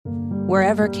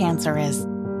Wherever cancer is,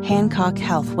 Hancock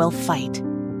Health will fight.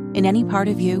 In any part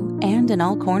of you and in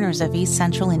all corners of East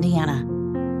Central Indiana.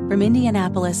 From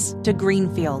Indianapolis to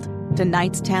Greenfield to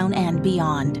Knightstown and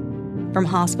beyond. From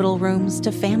hospital rooms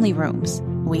to family rooms,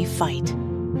 we fight.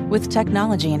 With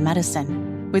technology and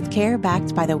medicine, with care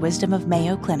backed by the wisdom of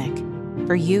Mayo Clinic.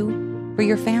 For you, for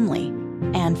your family,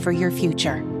 and for your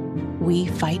future. We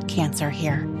fight cancer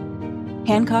here.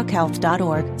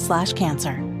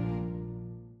 HancockHealth.org/cancer.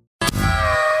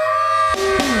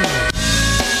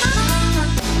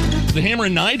 The Hammer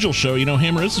and Nigel show. You know,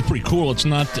 Hammer, this is pretty cool. It's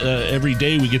not every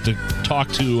day we get to talk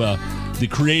to the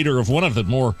creator of one of the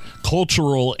more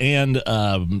cultural and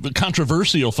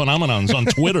controversial phenomenons on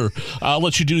Twitter. I'll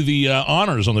let you do the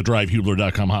honors on the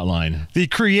DriveHubler.com hotline. The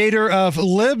creator of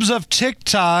Libs of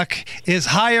TikTok is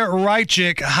Chaya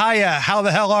Raichik. Chaya, how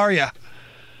the hell are you?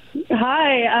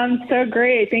 Hi, I'm so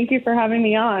great. Thank you for having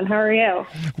me on. How are you?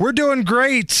 We're doing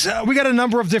great. We got a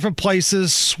number of different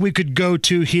places we could go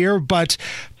to here, but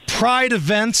Pride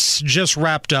events just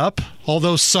wrapped up,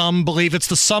 although some believe it's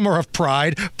the summer of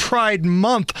Pride. Pride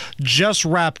Month just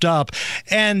wrapped up.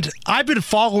 And I've been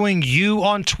following you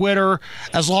on Twitter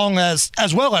as well as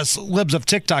Libs of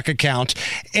TikTok account.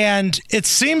 And it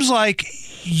seems like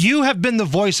you have been the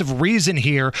voice of reason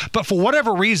here, but for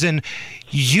whatever reason,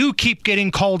 you keep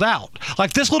getting called out.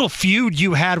 Like this little feud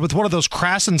you had with one of those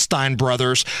Krasenstein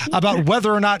brothers about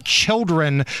whether or not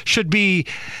children should be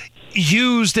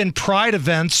used in pride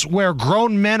events where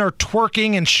grown men are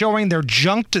twerking and showing their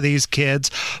junk to these kids.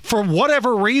 For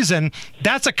whatever reason,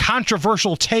 that's a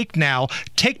controversial take now.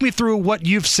 Take me through what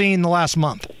you've seen the last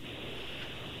month.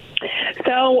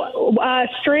 So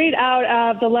straight out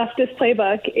of the leftist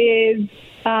playbook is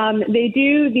they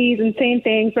do these insane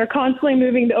things. They're constantly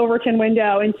moving the Overton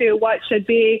window into what should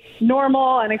be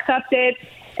normal and accepted.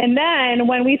 And then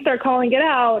when we start calling it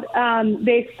out,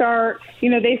 they start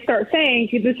saying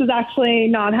this is actually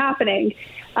not happening.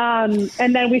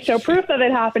 And then we show proof of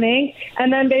it happening. And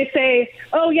then they say,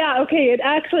 oh, yeah, okay, it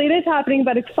is happening,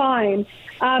 but it's fine.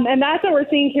 And that's what we're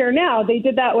seeing here now. They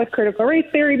did that with critical race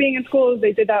theory being in schools.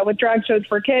 They did that with drag shows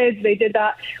for kids. They did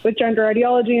that with gender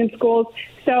ideology in schools.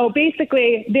 So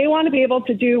basically, they want to be able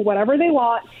to do whatever they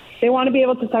want. They want to be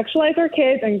able to sexualize our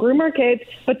kids and groom our kids,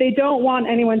 but they don't want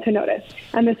anyone to notice.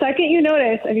 And the second you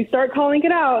notice and you start calling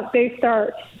it out, they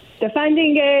start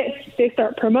defending it, they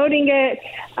start promoting it,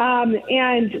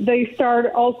 and they start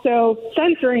also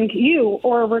censoring you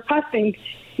or requesting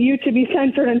you to be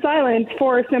censored and silenced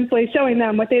for simply showing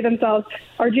them what they themselves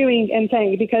are doing and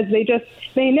saying, because they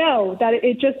know that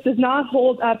it just does not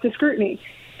hold up to scrutiny.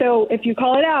 So if you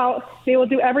call it out, they will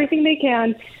do everything they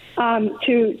can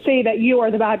to say that you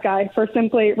are the bad guy for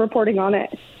simply reporting on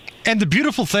it. And the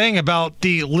beautiful thing about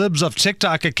the Libs of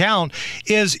TikTok account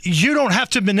is you don't have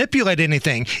to manipulate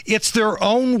anything. It's their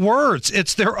own words.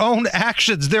 It's their own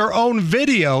actions, their own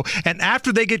video. And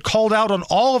after they get called out on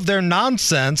all of their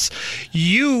nonsense,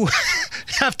 you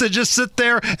have to just sit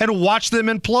there and watch them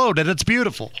implode. And it's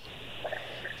beautiful.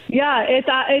 Yeah,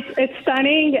 it's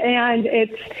stunning. And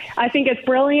I think it's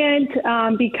brilliant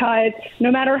because no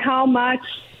matter how much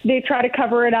they try to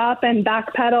cover it up and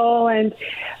backpedal and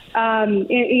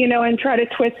and try to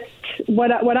twist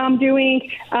what I'm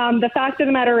doing. The fact of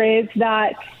the matter is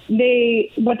that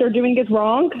what they're doing is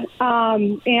wrong,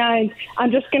 and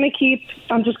I'm just gonna keep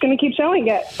showing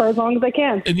it for as long as I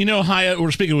can. And Chaya,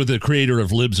 we're speaking with the creator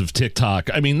of Libs of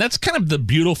TikTok. I mean, that's kind of the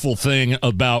beautiful thing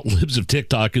about Libs of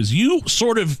TikTok is you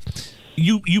sort of.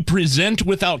 You present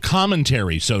without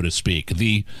commentary, so to speak.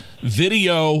 The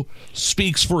video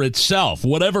speaks for itself,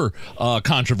 whatever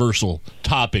controversial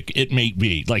topic it may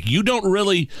be. Like you don't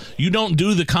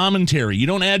do the commentary. You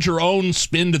don't add your own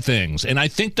spin to things. And I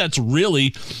think that's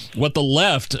really what the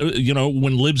left,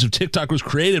 when Libs of TikTok was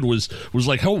created was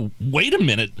like, oh, wait a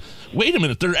minute.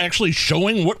 They're actually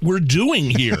showing what we're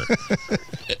doing here.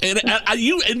 and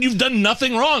you've done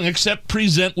nothing wrong except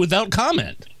present without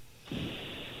comment.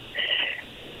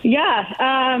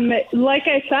 Yeah, like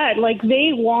I said,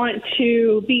 they want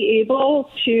to be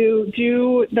able to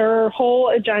do their whole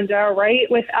agenda, right,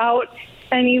 without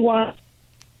anyone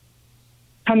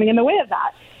coming in the way of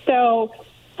that. So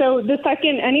the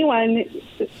second anyone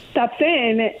steps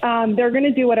in, they're going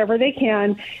to do whatever they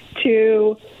can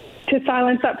to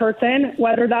silence that person,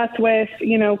 whether that's with,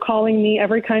 calling me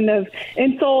every kind of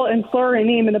insult and slur and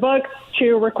name in the book,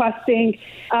 to requesting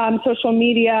social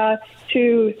media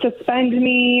to suspend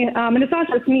me. And it's not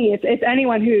just me, it's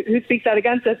anyone who speaks out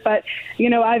against this. But,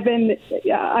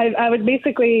 I would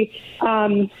basically,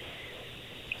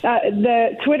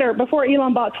 the Twitter, before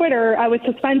Elon bought Twitter, I was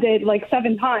suspended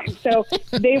 7 times. So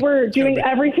they were doing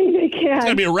everything they can it's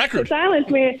gonna be a record. to silence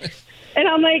me. And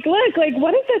I'm like, look, like,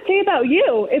 what does that say about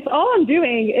you? If all I'm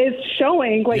doing is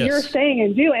showing what you're saying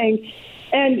and doing,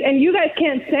 and you guys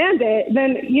can't stand it,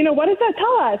 then, what does that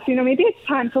tell us? Maybe it's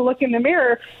time to look in the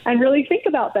mirror and really think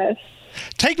about this.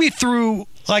 Take me through,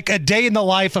 like, a day in the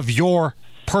life of your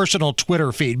personal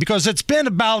Twitter feed, because it's been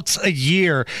about a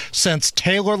year since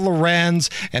Taylor Lorenz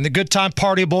and the Good Time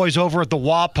Party Boys over at the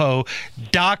WAPO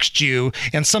doxed you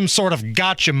in some sort of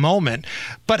gotcha moment.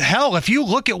 But hell, if you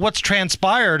look at what's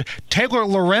transpired, Taylor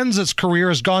Lorenz's career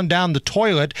has gone down the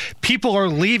toilet. People are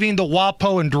leaving the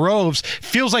WAPO in droves.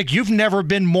 Feels like you've never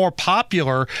been more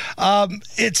popular.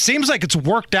 It seems like it's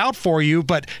worked out for you,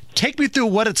 but take me through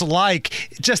what it's like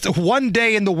just one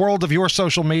day in the world of your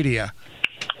social media.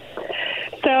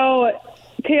 So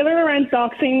Taylor Lorenz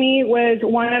doxing me was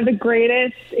one of the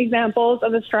greatest examples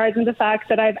of the strides into facts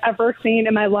that I've ever seen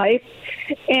in my life.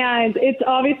 And it's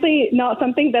obviously not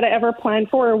something that I ever planned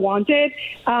for or wanted.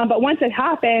 But once it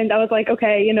happened, I was like,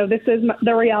 okay, this is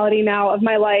the reality now of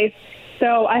my life.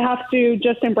 So I have to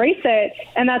just embrace it.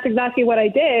 And that's exactly what I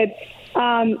did.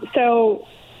 So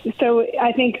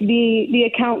I think the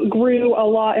account grew a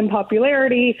lot in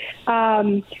popularity.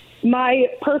 My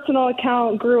personal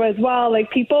account grew as well. Like,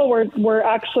 people were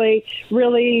actually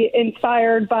really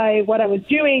inspired by what I was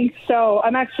doing. So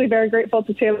I'm actually very grateful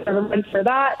to Taylor Lorenz for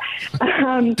that.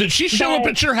 Did she show up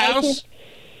at your house?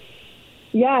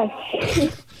 Yes.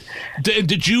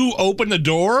 Did you open the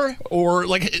door, or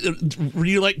like, were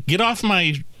you like, get off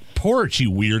my porch, you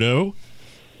weirdo?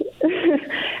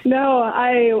 No,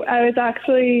 I was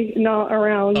actually not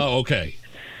around. Oh, okay.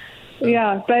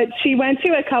 Yeah, but she went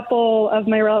to a couple of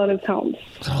my relatives' homes.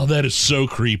 Oh, that is so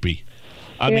creepy.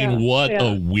 I mean, what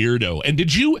a weirdo. And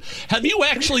have you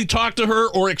actually talked to her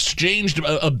or exchanged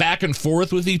a back and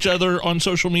forth with each other on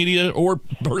social media or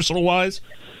personal wise?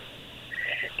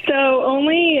 So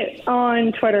only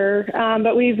on Twitter,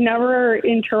 but we've never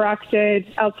interacted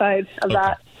outside of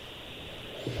that.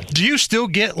 Do you still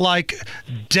get, like,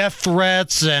 death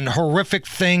threats and horrific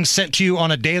things sent to you on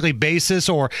a daily basis,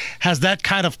 or has that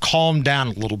kind of calmed down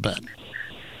a little bit?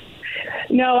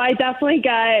 No, I definitely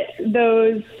get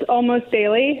those almost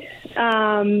daily.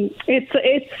 It's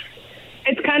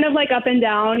kind of like up and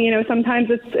down. Sometimes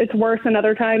it's worse than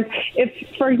other times. If,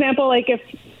 for example, like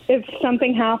if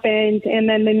something happened and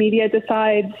then the media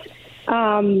decides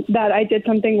that I did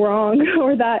something wrong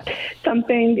or that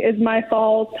something is my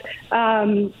fault,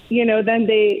 then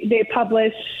they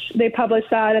publish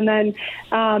that, and then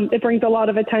it brings a lot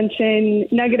of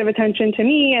negative attention to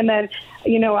me, and then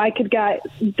I could get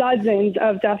dozens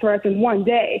of death threats in one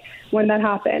day when that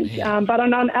happens. But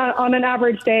on an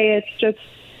average day, it's just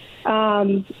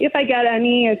if I get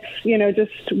any, it's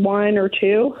just one or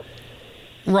two.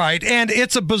 Right, and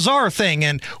it's a bizarre thing,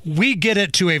 and we get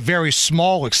it to a very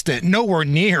small extent, nowhere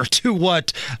near to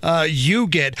what you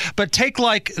get. But take,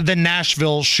 like, the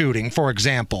Nashville shooting, for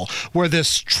example, where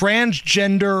this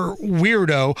transgender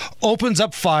weirdo opens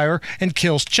up fire and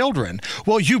kills children.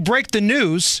 Well, you break the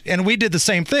news, and we did the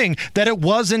same thing, that it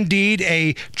was indeed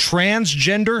a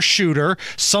transgender shooter,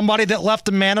 somebody that left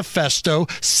a manifesto,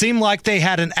 seemed like they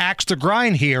had an axe to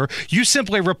grind here. You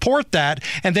simply report that,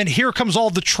 and then here comes all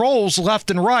the trolls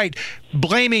left and right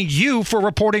blaming you for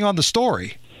reporting on the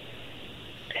story.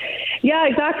 Yeah,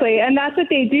 exactly. And that's what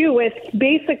they do with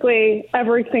basically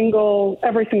every single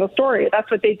story.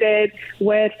 That's what they did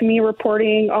with me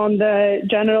reporting on the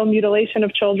genital mutilation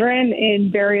of children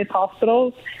in various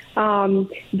hospitals.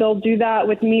 They'll do that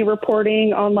with me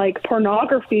reporting on, like,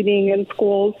 pornography being in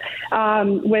schools,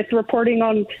 with reporting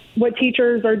on what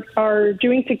teachers are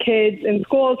doing to kids in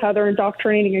schools, how they're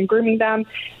indoctrinating and grooming them.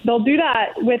 They'll do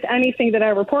that with anything that I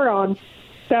report on.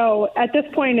 So at this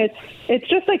point, it's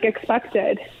just, like,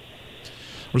 expected.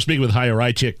 We're speaking with Chaya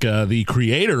Raichik, the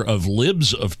creator of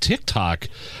Libs of TikTok.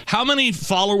 How many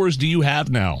followers do you have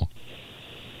now?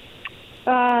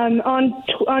 On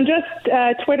just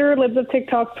Twitter, Libs of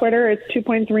TikTok Twitter, it's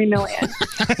 2.3 million.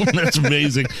 That's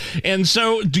amazing. And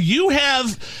so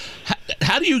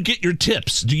how do you get your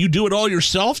tips? Do you do it all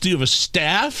yourself? Do you have a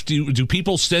staff? Do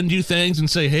people send you things and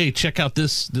say, hey, check out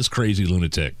this crazy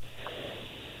lunatic?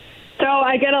 So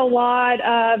I get a lot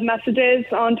of messages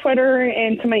on Twitter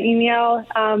and to my email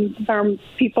from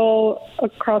people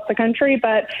across the country,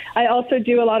 but I also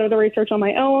do a lot of the research on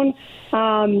my own.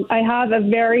 I have a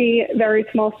very, very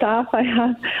small staff. I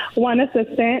have one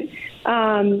assistant,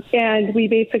 and we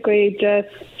basically just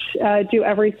do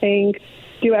everything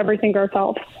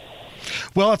ourselves.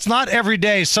 Well, it's not every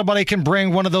day somebody can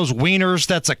bring one of those wieners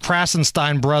that's a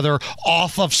Krasenstein brother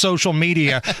off of social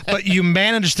media, but you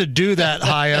managed to do that,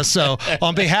 Chaya. So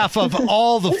on behalf of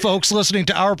all the folks listening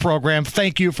to our program,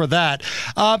 thank you for that.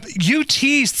 You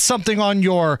teased something on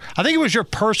your, I think it was your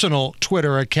personal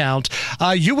Twitter account.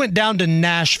 You went down to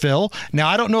Nashville. Now,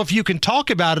 I don't know if you can talk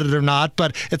about it or not,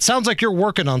 but it sounds like you're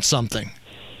working on something.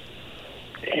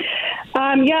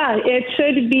 Yeah, it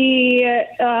should be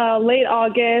late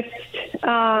August.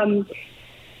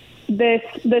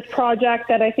 This project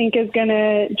that I think is going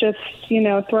to just,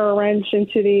 throw a wrench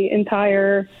into the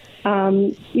entire,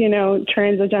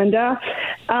 trans agenda.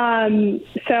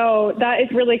 So that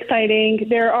is really exciting.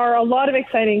 There are a lot of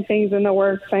exciting things in the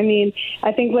works. I mean,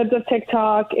 I think Libs of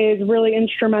TikTok is really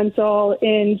instrumental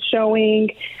in showing,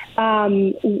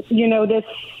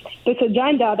 this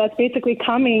agenda that's basically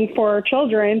coming for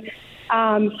children.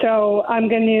 So I'm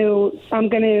going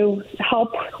to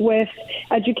help with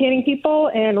educating people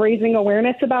and raising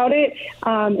awareness about it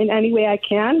in any way I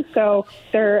can. So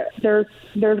there's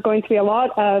going to be a lot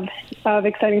of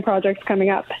exciting projects coming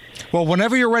up. Well,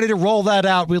 whenever you're ready to roll that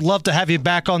out, we'd love to have you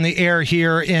back on the air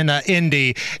here in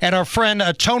Indy. And our friend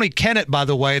Tony Kennett, by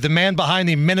the way, the man behind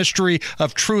the Ministry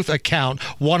of Truth account,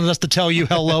 wanted us to tell you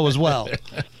hello as well.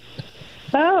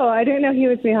 Oh, I didn't know he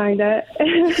was behind it.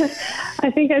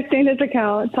 I think I've seen his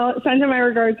account. Send him my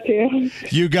regards, too.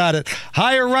 You got it.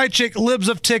 Chaya Raichik, Libs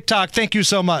of TikTok, thank you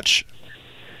so much.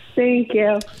 Thank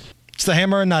you. It's the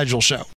Hammer and Nigel Show.